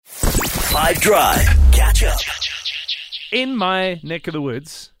5 Drive. Catch up. In my neck of the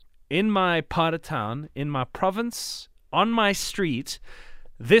woods, in my part of town, in my province, on my street,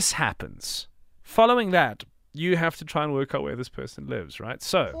 this happens. Following that, you have to try and work out where this person lives, right?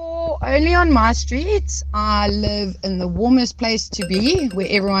 So, only on my street, I live in the warmest place to be, where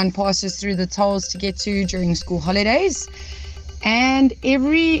everyone passes through the tolls to get to during school holidays. And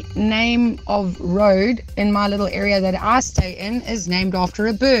every name of road in my little area that I stay in is named after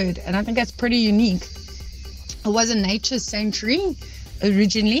a bird. And I think that's pretty unique. It was a nature sanctuary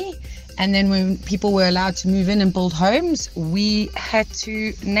originally. And then when people were allowed to move in and build homes, we had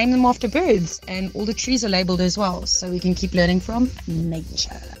to name them after birds. And all the trees are labeled as well. So we can keep learning from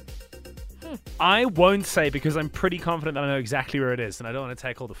nature. I won't say, because I'm pretty confident that I know exactly where it is. And I don't want to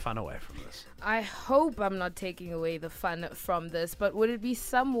take all the fun away from this. I hope I'm not taking away the fun from this, but would it be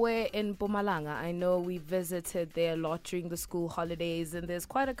somewhere in Mpumalanga? I know we visited there a lot during the school holidays, and there's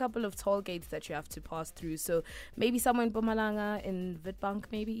quite a couple of toll gates that you have to pass through. So maybe somewhere in Mpumalanga, in Witbank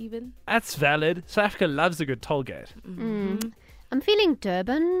maybe even? That's valid. South Africa loves a good toll gate. Mm-hmm. I'm feeling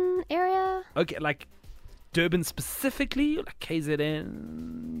Durban area. Okay, like Durban specifically, or like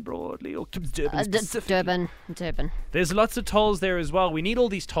KZN broadly, or Durban specifically? Durban. There's lots of tolls there as well. We need all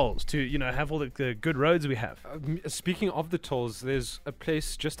these tolls to, have all the good roads we have. Speaking of the tolls, there's a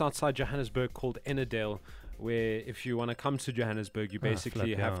place just outside Johannesburg called Ennerdale, where if you want to come to Johannesburg, you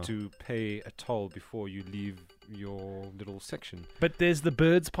basically have to pay a toll before you leave your little section. But there's the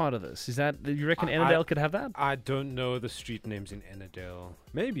birds part of this. Is that, you reckon Ennerdale could have that? I don't know the street names in Ennerdale.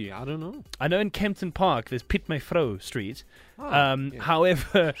 Maybe, I don't know. I know in Kempton Park there's Piet Mevrou Street. Yeah.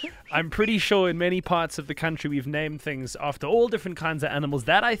 However, I'm pretty sure in many parts of the country we've named things after all different kinds of animals.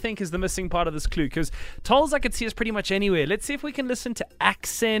 That, I think, is the missing part of this clue, because tolls I could see is pretty much anywhere. Let's see if we can listen to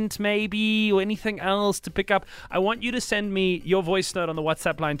accent maybe, or anything else to pick up. I want you to send me your voice note on the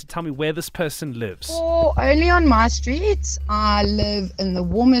WhatsApp line to tell me where this person lives. Only on my street, I live in the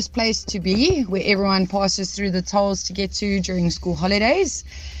warmest place to be, where everyone passes through the tolls to get to during school holidays.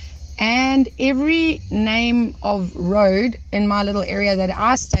 And every name of road in my little area that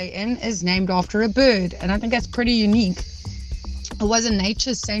I stay in is named after a bird. And I think that's pretty unique. It was a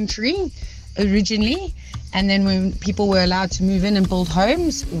nature sanctuary originally. And then when people were allowed to move in and build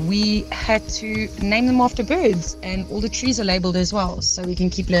homes, we had to name them after birds. And all the trees are labeled as well. So we can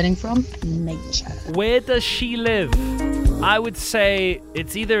keep learning from nature. Where does she live? I would say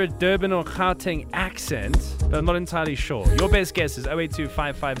it's either a Durban or Gauteng accent, but I'm not entirely sure. Your best guess is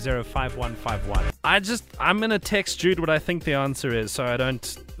 082-550-5151. I'm going to text Jude what I think the answer is so I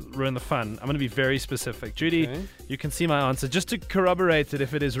don't ruin the fun. I'm going to be very specific. Judy, You can see my answer just to corroborate it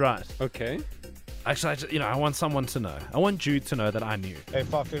if it is right. Okay. Actually, I want someone to know. I want Jude to know that I knew. Hey,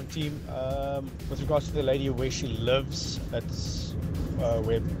 5 team. With regards to the lady where she lives, it's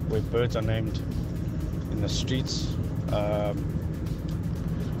where birds are named in the streets.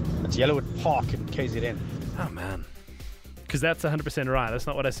 It's Yellowwood Park in KZN. Oh, man. Because that's 100% right. That's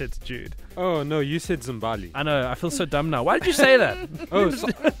not what I said to Jude. Oh, no, you said Zimbali. I know. I feel so dumb now. Why did you say that?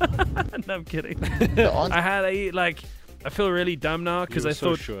 No, I'm kidding. I feel really dumb now because I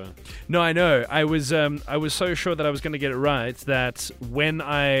thought. Sure. No, I know. I was so sure that I was going to get it right that when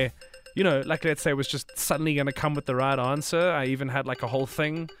I, let's say, was just suddenly going to come with the right answer. I even had like a whole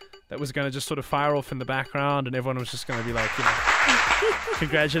thing that was going to just sort of fire off in the background, and everyone was just going to be like,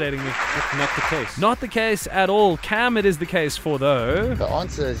 congratulating me. Not the case. Not the case at all. Cam, it is the case for though. The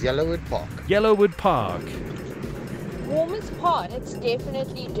answer is Yellowwood Park. Yellowwood Park. Warmest part, it's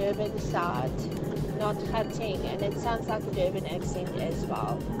definitely Durban side, not Gauteng, and it sounds like a Durban accent as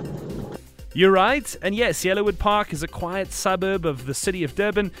well. You're right, and yes, Yellowwood Park is a quiet suburb of the city of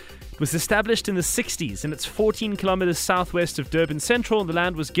Durban. It was established in the 60s, and it's 14 kilometers southwest of Durban Central. The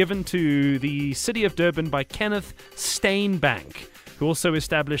land was given to the city of Durban by Kenneth Steenbank, who also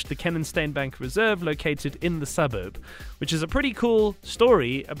established the Ken and Steenbank Reserve located in the suburb, which is a pretty cool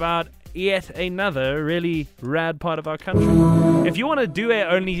story about yet another really rad part of our country. If you want to do it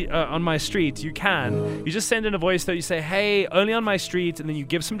only on my street, you can. You just send in a voice that you say, hey, only on my street, and then you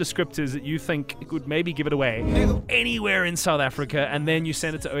give some descriptors that you think would maybe give it away anywhere in South Africa, and then you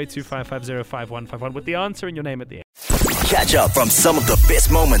send it to 082-550-5151 with the answer and your name at the end. Catch up from some of the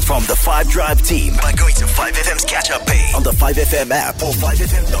best moments from the 5 Drive team by going to 5FM's catch-up page on the 5FM app or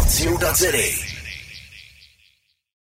 5FM.co.za.